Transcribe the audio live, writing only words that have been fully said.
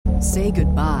Say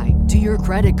goodbye to your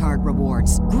credit card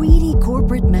rewards. Greedy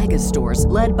corporate mega stores,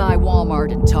 led by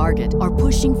Walmart and Target, are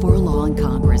pushing for a law in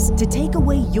Congress to take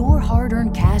away your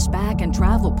hard-earned cash back and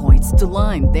travel points to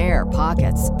line their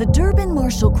pockets. The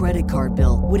Durbin-Marshall credit card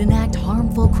bill would enact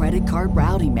harmful credit card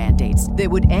routing mandates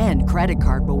that would end credit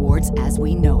card rewards as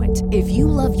we know it. If you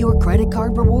love your credit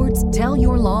card rewards, tell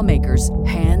your lawmakers,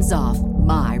 hands off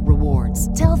my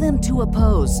rewards. Tell them to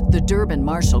oppose the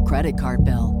Durbin-Marshall credit card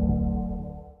bill.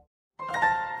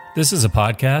 This is a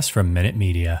podcast from Minute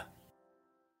Media.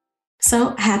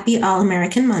 So happy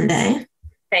All-American Monday.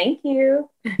 Thank you.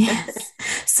 Yes.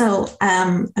 So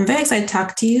I'm very excited to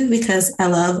talk to you because I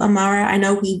love Amara. I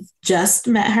know we've just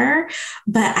met her,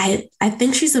 but I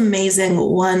think she's amazing.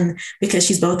 One, because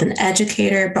she's both an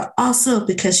educator, but also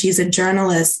because she's a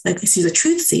journalist, like she's a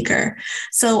truth seeker.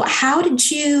 So how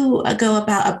did you go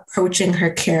about approaching her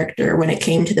character when it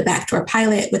came to the backdoor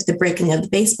pilot with the breaking of the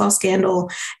baseball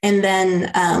scandal and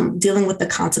then dealing with the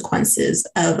consequences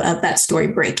of that story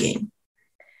breaking?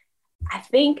 I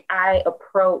think I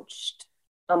approached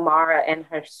Amara and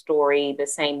her story the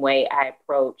same way I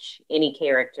approach any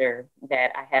character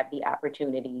that I have the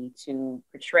opportunity to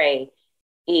portray,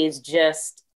 is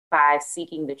just by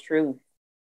seeking the truth,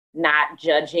 not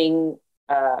judging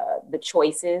the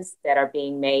choices that are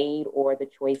being made or the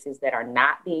choices that are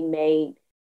not being made,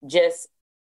 just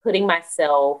putting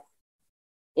myself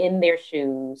in their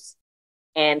shoes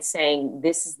and saying,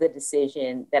 this is the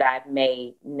decision that I've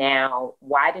made. Now,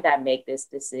 why did I make this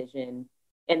decision?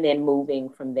 And then moving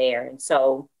from there. And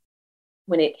so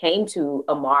when it came to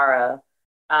Amara,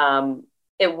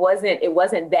 it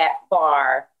wasn't that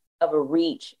far of a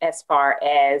reach as far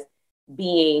as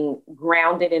being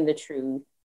grounded in the truth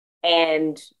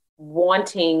and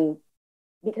wanting,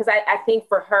 because I think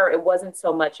for her, it wasn't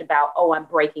so much about, oh, I'm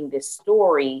breaking this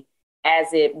story,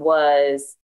 as it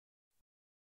was,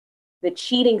 the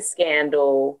cheating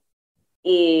scandal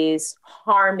is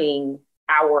harming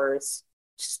our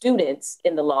students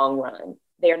in the long run.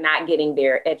 They're not getting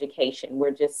their education. We're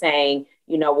just saying,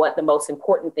 you know what, the most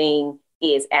important thing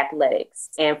is athletics.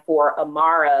 And for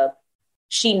Amara,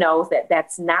 she knows that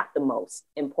that's not the most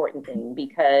important thing,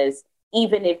 because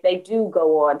even if they do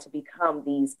go on to become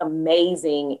these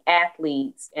amazing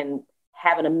athletes and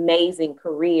have an amazing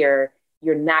career,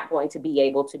 you're not going to be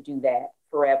able to do that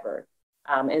forever.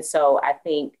 And so I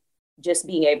think just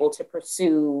being able to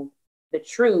pursue the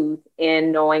truth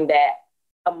and knowing that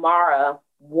Amara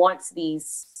wants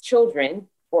these children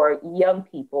or young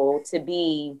people to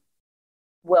be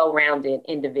well-rounded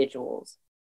individuals.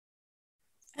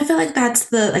 I feel like that's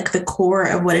the core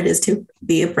of what it is to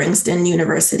be a Princeton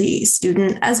University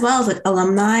student, as well as like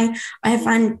alumni. I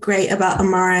find great about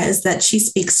Amara is that she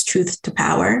speaks truth to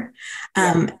power,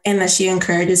 and that she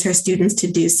encourages her students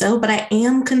to do so. But I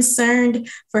am concerned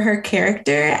for her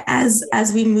character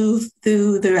as we move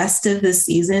through the rest of the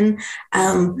season.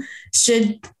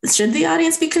 Should the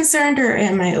audience be concerned, or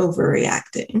am I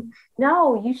overreacting?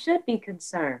 No, you should be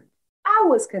concerned. I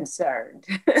was concerned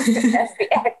as the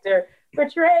actor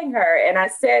portraying her. And I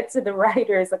said to the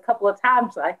writers a couple of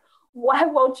times, like, why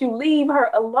won't you leave her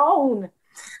alone?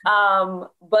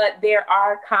 But there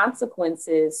are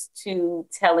consequences to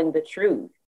telling the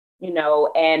truth, you know,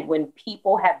 and when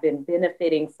people have been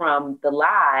benefiting from the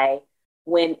lie,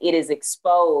 when it is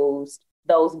exposed,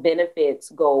 those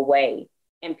benefits go away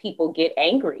and people get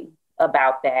angry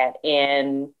about that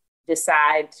and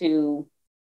decide to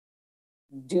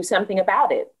do something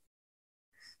about it.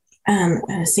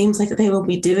 It seems like they will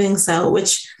be doing so,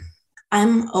 which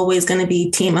I'm always going to be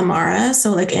Team Amara.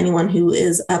 So like anyone who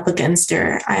is up against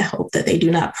her, I hope that they do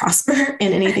not prosper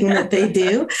in anything that they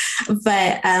do.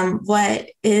 But what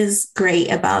is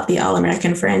great about the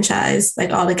All-American franchise,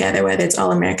 like all together, whether it's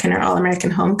All-American or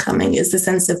All-American Homecoming, is the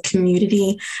sense of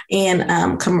community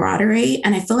and camaraderie.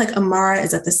 And I feel like Amara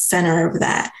is at the center of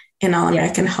that in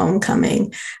All-American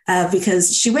Homecoming,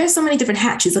 because she wears so many different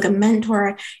hats. She's like a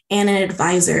mentor and an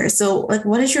advisor. So like,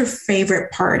 what is your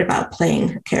favorite part about playing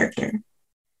her character?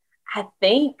 I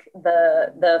think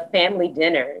the family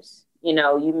dinners, you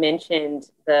know, you mentioned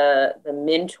the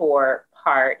mentor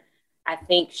part. I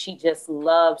think she just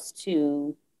loves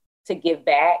to give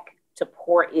back, to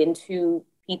pour into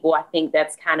people. I think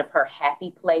that's kind of her happy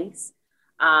place.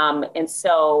 And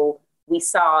so we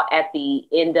saw at the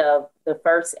end of the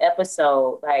first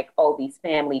episode, like, oh, these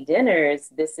family dinners,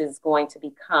 this is going to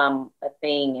become a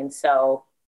thing. And so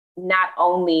not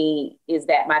only is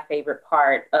that my favorite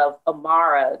part of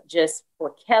Amara, just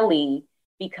for Kelly,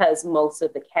 because most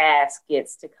of the cast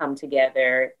gets to come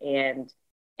together and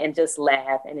just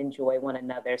laugh and enjoy one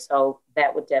another. So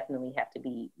that would definitely have to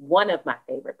be one of my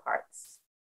favorite parts.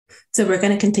 So we're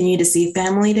going to continue to see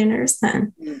family dinners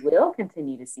then. We will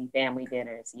continue to see family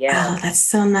dinners. Yeah. Oh, that's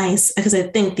so nice. Because I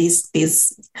think these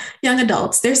young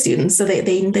adults, they're students, so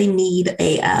they need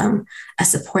a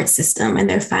support system, and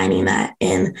they're finding that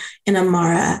in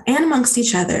Amara and amongst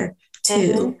each other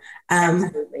too.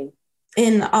 Absolutely.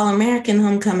 In All American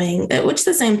Homecoming, which is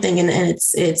the same thing, and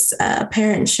it's a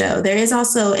parent show. There is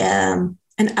also an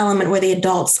element where the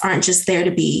adults aren't just there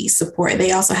to be support;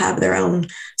 they also have their own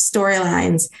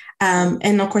storylines.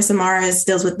 And of course, Amara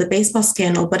deals with the baseball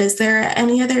scandal. But is there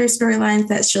any other storylines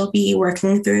that she'll be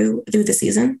working through the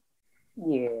season?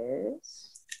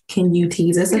 Yes. Can you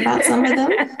tease us about some of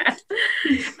them?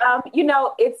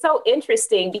 It's so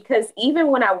interesting because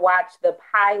even when I watched the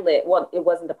pilot, well, it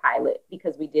wasn't the pilot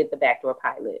because we did the backdoor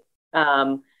pilot.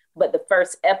 But the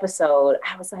first episode,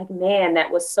 I was like, man,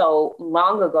 that was so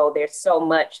long ago. There's so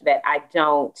much that I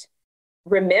don't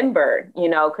remember,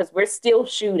 because we're still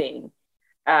shooting.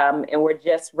 And we're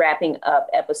just wrapping up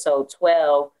episode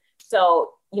 12.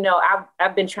 So,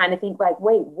 I've been trying to think like,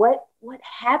 wait, what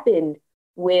happened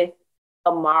with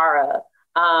Amara?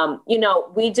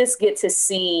 We just get to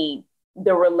see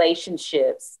the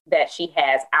relationships that she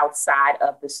has outside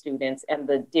of the students and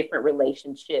the different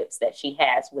relationships that she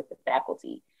has with the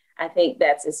faculty. I think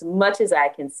that's as much as I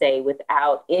can say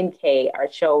without NK, our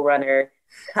showrunner,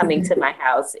 coming to my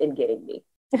house and getting me.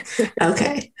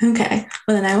 Okay. Well,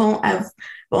 then I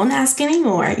won't ask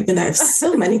anymore, even though I have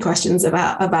so many questions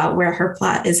about where her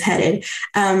plot is headed.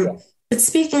 But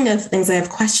speaking of things I have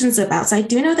questions about, so I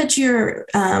do know that you're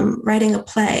writing a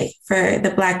play for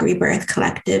the Black Rebirth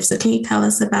Collective. So can you tell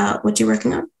us about what you're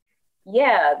working on?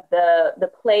 Yeah,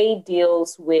 the play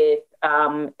deals with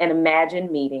an imagined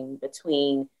meeting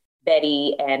between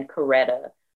Betty and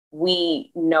Coretta.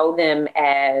 We know them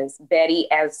as Betty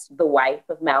as the wife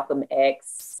of Malcolm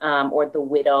X, or the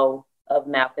widow of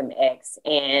Malcolm X,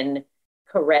 and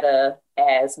Coretta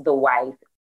as the wife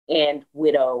and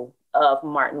widow of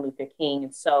Martin Luther King.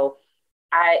 And so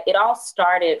it all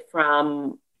started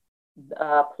from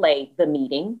the play, The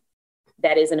Meeting,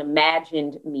 that is an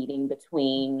imagined meeting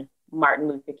between Martin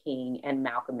Luther King and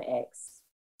Malcolm X,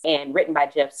 and written by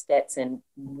Jeff Stetson,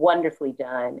 wonderfully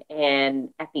done. And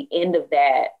at the end of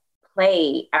that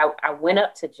play, I went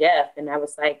up to Jeff and I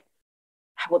was like,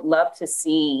 I would love to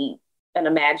see an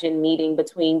imagined meeting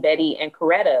between Betty and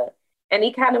Coretta. And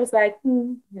he kind of was like,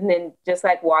 and then just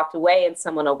like walked away, and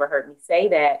someone overheard me say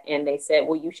that. And they said,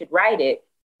 well, you should write it.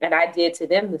 And I did to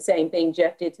them the same thing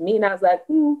Jeff did to me. And I was like,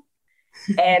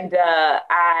 And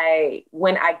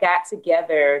when I got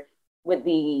together with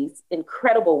these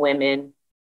incredible women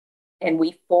and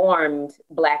we formed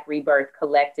Black Rebirth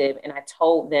Collective, and I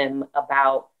told them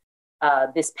about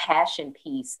this passion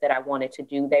piece that I wanted to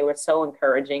do, they were so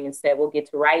encouraging and said, we'll get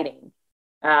to writing.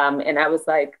 And I was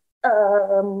like,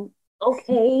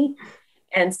 okay.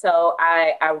 And so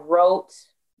I wrote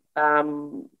a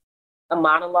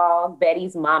monologue,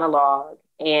 Betty's monologue,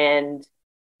 and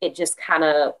it just kind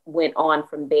of went on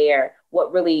from there.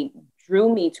 What really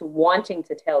drew me to wanting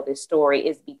to tell this story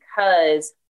is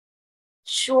because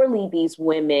surely these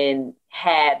women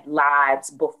had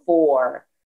lives before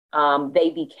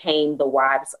they became the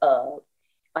wives of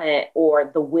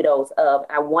or the widows of.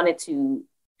 I wanted to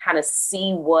kind of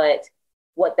see what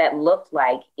that looked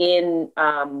like. In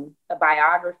a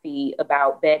biography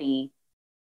about Betty,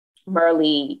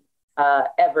 Merle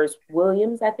Evers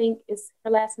Williams, I think is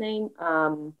her last name.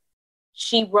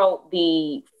 She wrote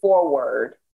the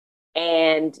foreword,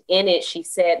 and in it she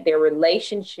said their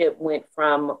relationship went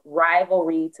from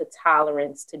rivalry to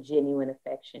tolerance to genuine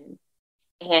affection.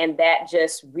 And that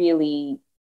just really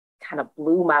kind of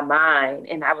blew my mind.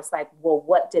 And I was like, well,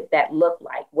 what did that look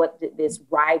like? What did this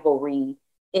rivalry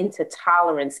into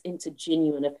tolerance, into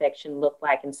genuine affection look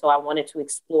like? And so I wanted to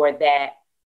explore that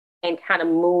and kind of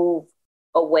move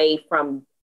away from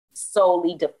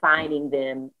solely defining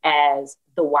them as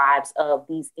the wives of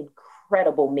these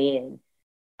incredible men.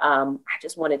 I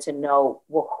just wanted to know,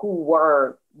 well, who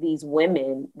were these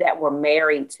women that were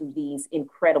married to these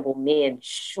incredible men?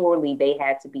 Surely they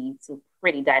had to be some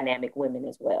pretty dynamic women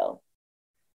as well.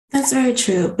 That's very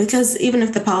true, because even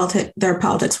if their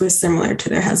politics were similar to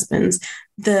their husbands,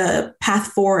 the path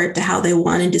forward to how they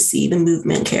wanted to see the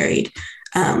movement carried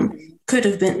could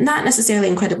have been not necessarily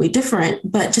incredibly different,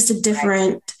 but just a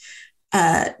different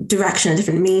direction, a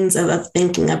different means of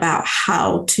thinking about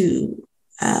how to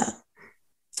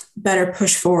better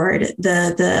push forward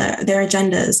their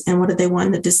agendas and what they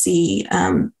wanted to see,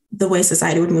 the way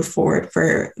society would move forward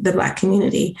for the Black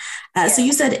community. So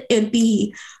you said would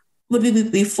be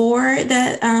before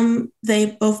that they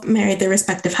both married their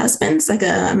respective husbands, like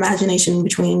a imagination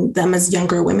between them as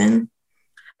younger women?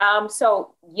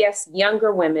 So yes,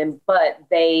 younger women, but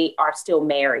they are still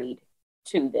married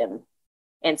to them.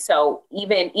 And so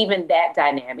even that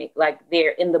dynamic, like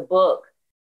there in the book,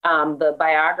 the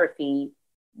biography,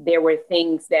 there were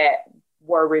things that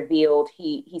were revealed.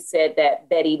 He said that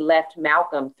Betty left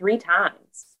Malcolm 3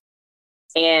 times.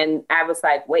 And I was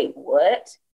like, wait,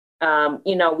 what?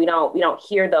 We don't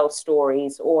hear those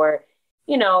stories, or,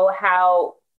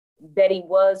 how Betty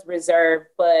was reserved,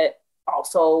 but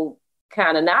also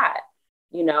kind of not,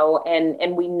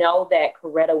 and we know that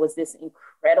Coretta was this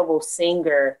incredible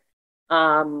singer.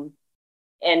 And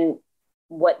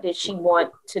what did she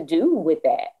want to do with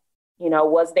that?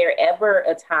 Was there ever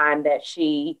a time that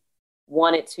she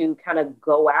wanted to kind of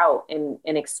go out and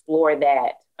explore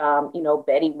that?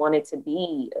 Betty wanted to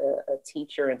be a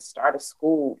teacher and start a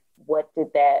school. What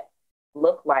did that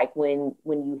look like when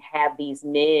you have these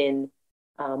men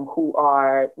who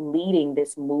are leading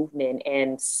this movement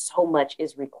and so much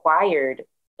is required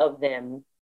of them?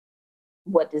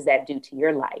 What does that do to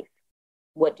your life?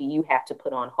 What do you have to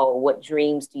put on hold? What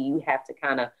dreams do you have to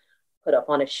kind of put up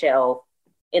on a shelf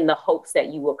in the hopes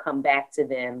that you will come back to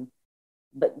them,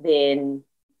 but then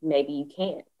maybe you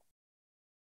can't?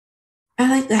 I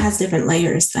like that has different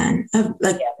layers then of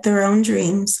their own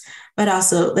dreams, but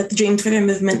also like the dreams for their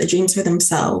movement, the dreams for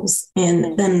themselves,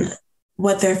 and then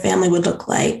what their family would look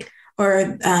like,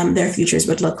 or their futures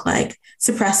would look like,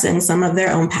 suppressing some of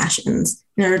their own passions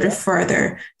in order to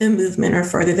further the movement or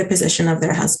further the position of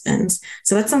their husbands.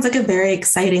 So that sounds like a very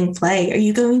exciting play. Are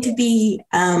you going to be,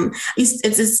 is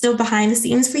it still behind the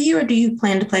scenes for you, or do you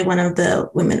plan to play one of the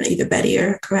women, either Betty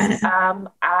or Coretta?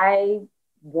 I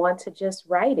want to just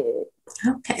write it.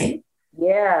 Okay.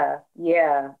 Yeah.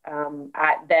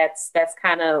 That's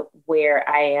kind of where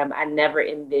I am. I never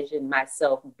envisioned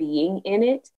myself being in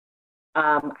it.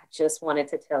 I just wanted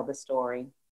to tell the story.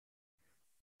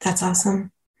 That's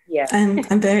awesome. Yeah.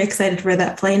 I'm very excited for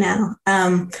that play now.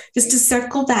 Just to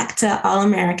circle back to All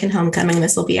American Homecoming,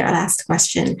 this will be our last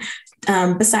question.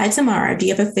 Besides Amara, do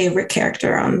you have a favorite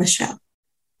character on the show?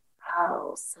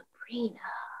 Oh, Sabrina.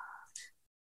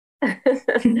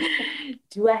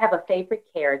 Do I have a favorite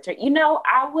character?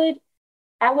 I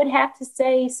would have to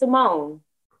say Simone.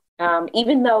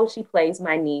 Even though she plays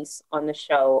my niece on the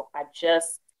show,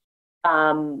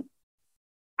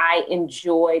 I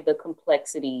enjoy the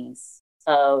complexities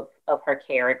of her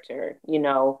character,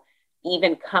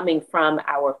 even coming from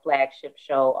our flagship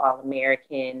show, All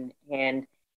American, and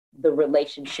the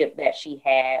relationship that she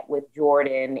had with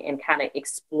Jordan, and kind of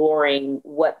exploring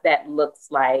what that looks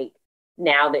like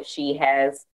now that she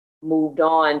has moved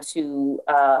on to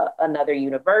another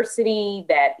university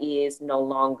that is no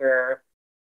longer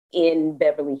in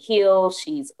Beverly Hills.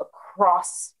 She's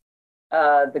across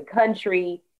the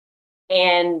country,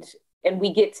 and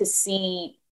we get to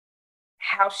see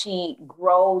how she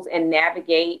grows and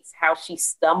navigates, how she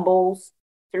stumbles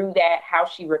through that, how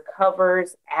she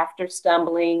recovers after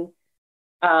stumbling.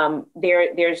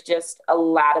 There's just a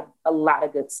lot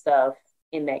of good stuff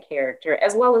in that character,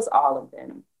 as well as all of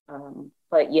them.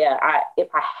 But yeah, if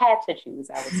I had to choose,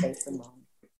 I would say Simone.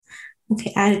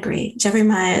 Okay, I'd agree. Jeffrey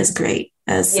Maya is great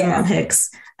as Simone Hicks.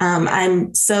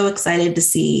 I'm so excited to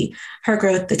see her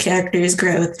growth, the character's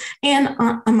growth, and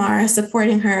Amara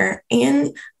supporting her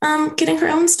and getting her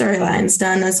own storylines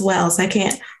done as well. So I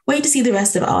can't wait to see the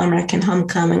rest of All American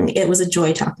Homecoming. It was a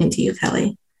joy talking to you,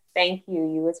 Kelly. Thank you.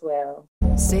 You as well.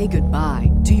 Say goodbye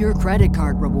to your credit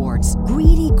card rewards.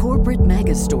 Greedy corporate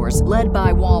mega stores, led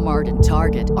by Walmart and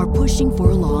Target, are pushing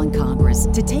for a law in Congress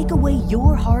to take away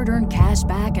your hard-earned cash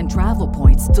back and travel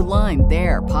points to line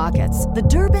their pockets. The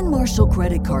Durbin-Marshall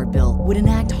credit card bill would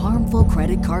enact harmful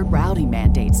credit card routing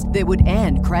mandates that would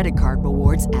end credit card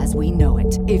rewards as we know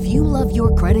it. If you love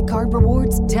your credit card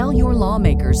rewards, tell your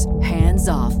lawmakers, hands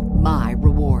off my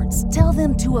rewards. Tell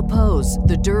them to oppose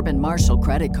the Durbin-Marshall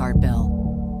credit card bill.